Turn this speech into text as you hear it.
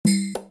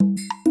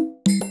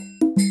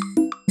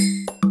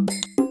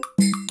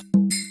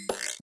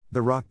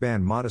The rock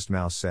band Modest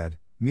Mouse said,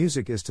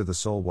 "Music is to the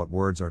soul what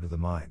words are to the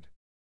mind."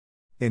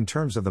 In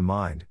terms of the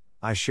mind,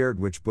 I shared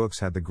which books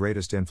had the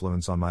greatest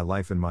influence on my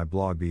life in my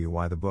blog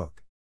BUI the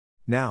Book.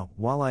 Now,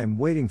 while I am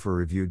waiting for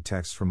reviewed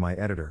text from my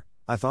editor,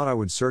 I thought I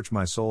would search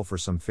my soul for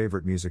some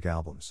favorite music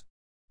albums.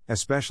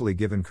 Especially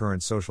given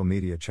current social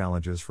media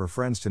challenges for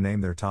friends to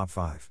name their top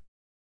 5.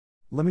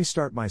 Let me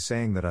start by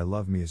saying that I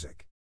love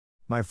music.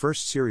 My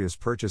first serious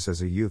purchase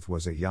as a youth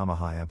was a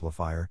Yamaha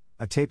amplifier,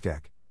 a tape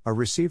deck, a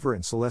receiver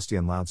and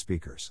Celestion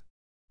loudspeakers.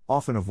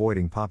 Often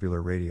avoiding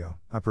popular radio,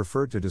 I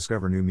preferred to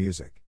discover new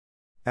music.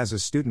 As a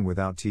student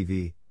without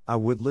TV, I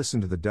would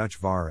listen to the Dutch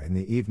Vara in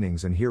the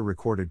evenings and hear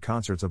recorded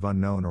concerts of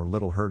unknown or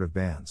little heard of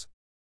bands.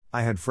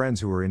 I had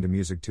friends who were into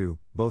music too,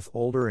 both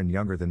older and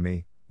younger than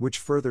me, which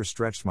further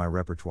stretched my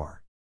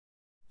repertoire.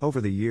 Over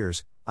the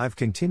years, I've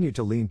continued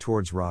to lean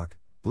towards rock,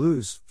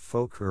 blues,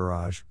 folk,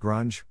 garage,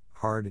 grunge,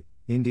 hard,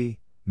 indie,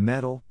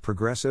 metal,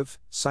 progressive,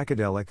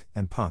 psychedelic,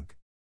 and punk.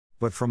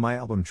 But from my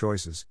album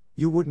choices,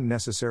 you wouldn't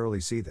necessarily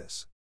see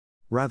this.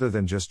 Rather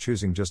than just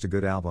choosing just a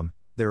good album,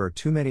 there are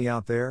too many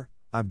out there.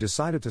 I've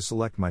decided to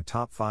select my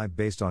top 5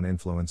 based on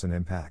influence and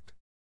impact.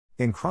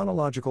 In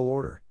chronological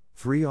order,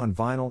 3 on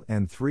vinyl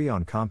and 3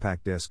 on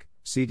compact disc,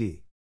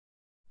 CD.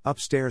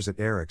 Upstairs at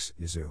Eric's,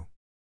 Yazoo.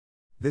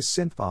 This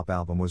synthpop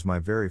album was my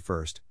very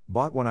first,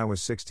 bought when I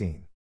was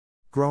 16.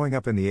 Growing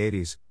up in the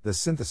 80s, the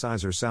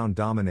synthesizer sound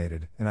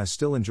dominated, and I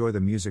still enjoy the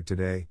music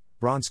today.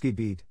 Bronski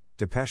Beat,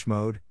 Depeche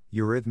Mode,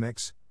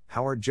 Eurythmics,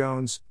 Howard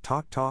Jones,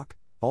 Talk Talk,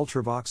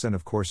 Ultravox and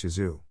of course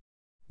Yazoo.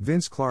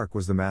 Vince Clarke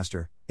was the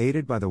master,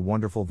 aided by the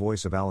wonderful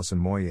voice of Alison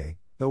Moyet,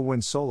 though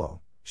when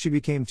solo, she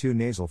became too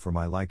nasal for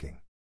my liking.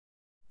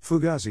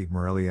 Fugazi,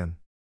 Marillion.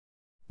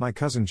 My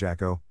cousin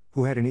Jacko,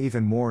 who had an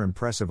even more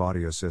impressive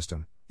audio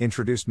system,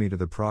 introduced me to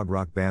the prog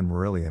rock band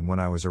Marillion when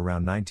I was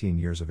around 19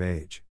 years of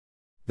age.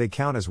 They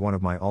count as one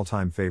of my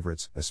all-time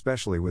favorites,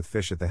 especially with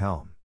Fish at the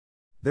helm.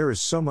 There is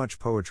so much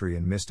poetry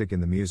and mystic in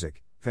the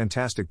music,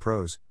 fantastic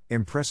prose,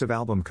 impressive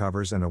album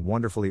covers and a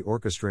wonderfully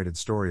orchestrated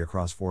story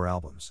across 4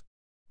 albums.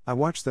 I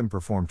watched them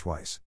perform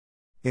twice.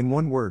 In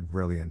one word,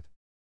 brilliant.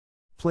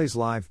 Plays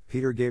live,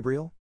 Peter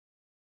Gabriel?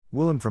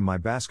 Willem from my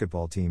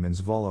basketball team in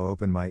Zwolle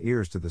opened my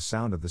ears to the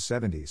sound of the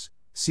 70s,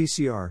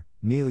 CCR,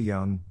 Neil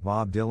Young,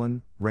 Bob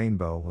Dylan,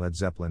 Rainbow, Led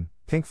Zeppelin,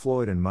 Pink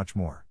Floyd and much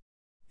more.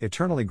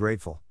 Eternally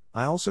grateful,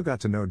 I also got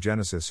to know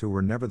Genesis who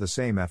were never the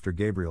same after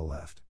Gabriel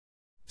left.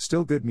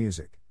 Still good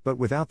music, but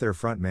without their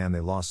frontman they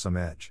lost some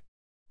edge.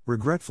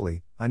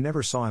 Regretfully, I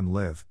never saw him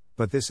live,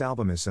 but this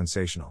album is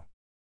sensational.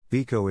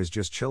 Biko is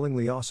just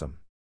chillingly awesome.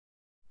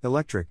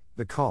 Electric,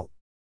 The Cult.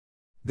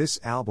 This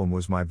album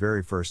was my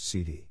very first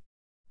CD.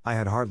 I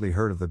had hardly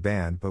heard of the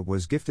band but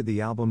was gifted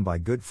the album by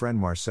good friend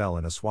Marcel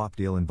in a swap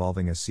deal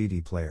involving a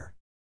CD player.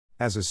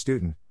 As a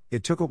student,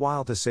 it took a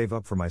while to save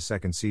up for my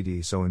second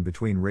CD, so in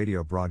between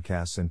radio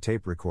broadcasts and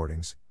tape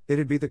recordings,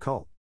 it'd be The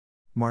Cult.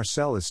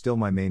 Marcel is still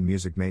my main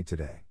music mate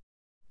today.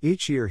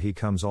 Each year he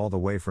comes all the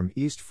way from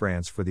East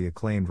France for the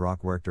acclaimed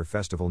Rock Werchter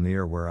Festival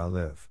near where I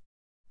live.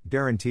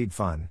 Guaranteed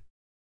fun.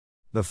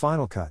 The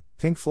Final Cut,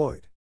 Pink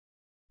Floyd.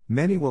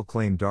 Many will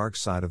claim Dark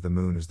Side of the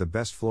Moon is the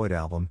best Floyd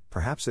album,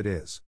 perhaps it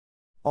is.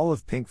 All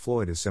of Pink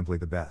Floyd is simply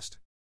the best.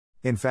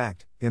 In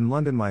fact, in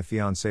London my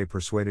fiancée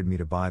persuaded me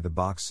to buy the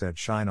box set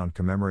Shine On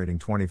commemorating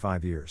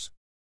 25 years.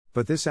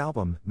 But this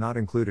album, not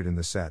included in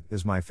the set,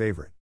 is my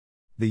favorite.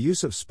 The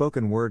use of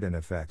spoken word and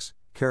effects,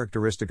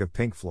 characteristic of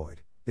Pink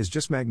Floyd, is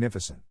just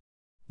magnificent.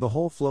 The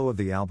whole flow of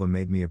the album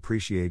made me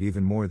appreciate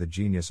even more the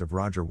genius of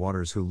Roger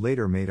Waters, who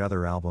later made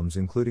other albums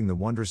including The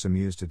Wondrous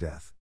Amused to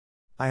Death.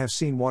 I have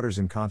seen Waters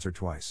in concert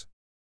twice.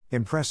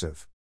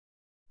 Impressive.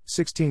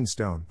 16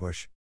 Stone,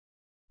 Bush.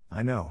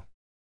 I know.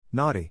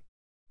 Naughty.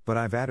 But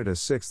I've added a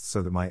 6th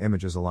so that my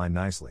images align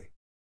nicely.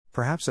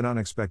 Perhaps an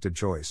unexpected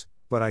choice,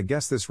 but I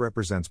guess this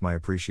represents my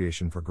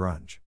appreciation for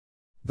grunge.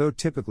 Though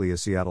typically a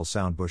Seattle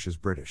sound, Bush is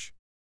British.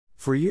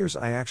 For years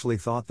I actually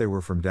thought they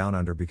were from Down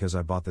Under because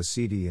I bought the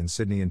CD in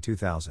Sydney in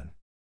 2000.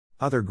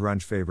 Other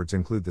grunge favorites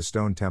include the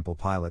Stone Temple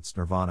Pilots,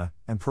 Nirvana,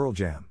 and Pearl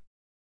Jam.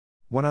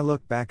 When I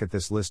look back at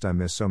this list I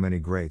miss so many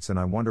greats and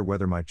I wonder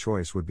whether my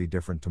choice would be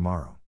different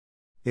tomorrow.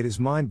 It is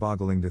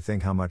mind-boggling to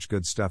think how much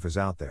good stuff is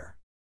out there.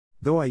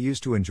 Though I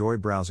used to enjoy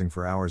browsing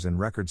for hours in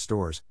record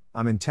stores,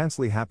 I'm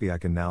intensely happy I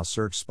can now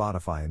search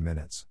Spotify in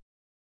minutes.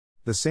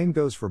 The same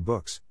goes for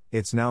books,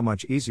 it's now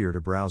much easier to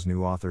browse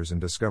new authors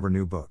and discover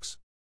new books.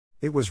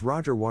 It was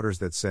Roger Waters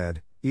that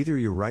said, either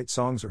you write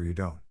songs or you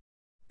don't.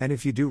 And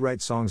if you do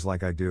write songs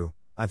like I do,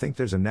 I think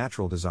there's a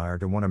natural desire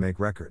to want to make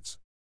records.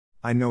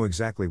 I know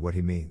exactly what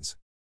he means.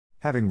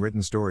 Having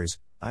written stories,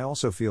 I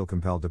also feel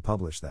compelled to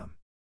publish them.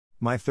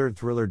 My third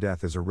thriller,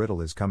 Death is a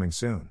Riddle, is coming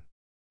soon.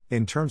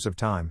 In terms of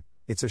time,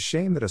 it's a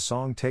shame that a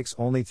song takes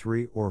only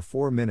 3 or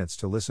 4 minutes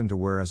to listen to,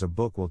 whereas a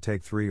book will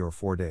take 3 or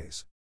 4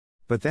 days.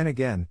 But then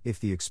again, if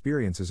the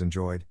experience is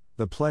enjoyed,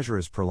 the pleasure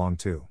is prolonged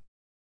too.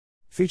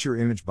 Feature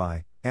image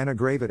by Anna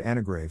Grave at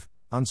Anna Grave,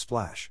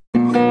 Unsplash.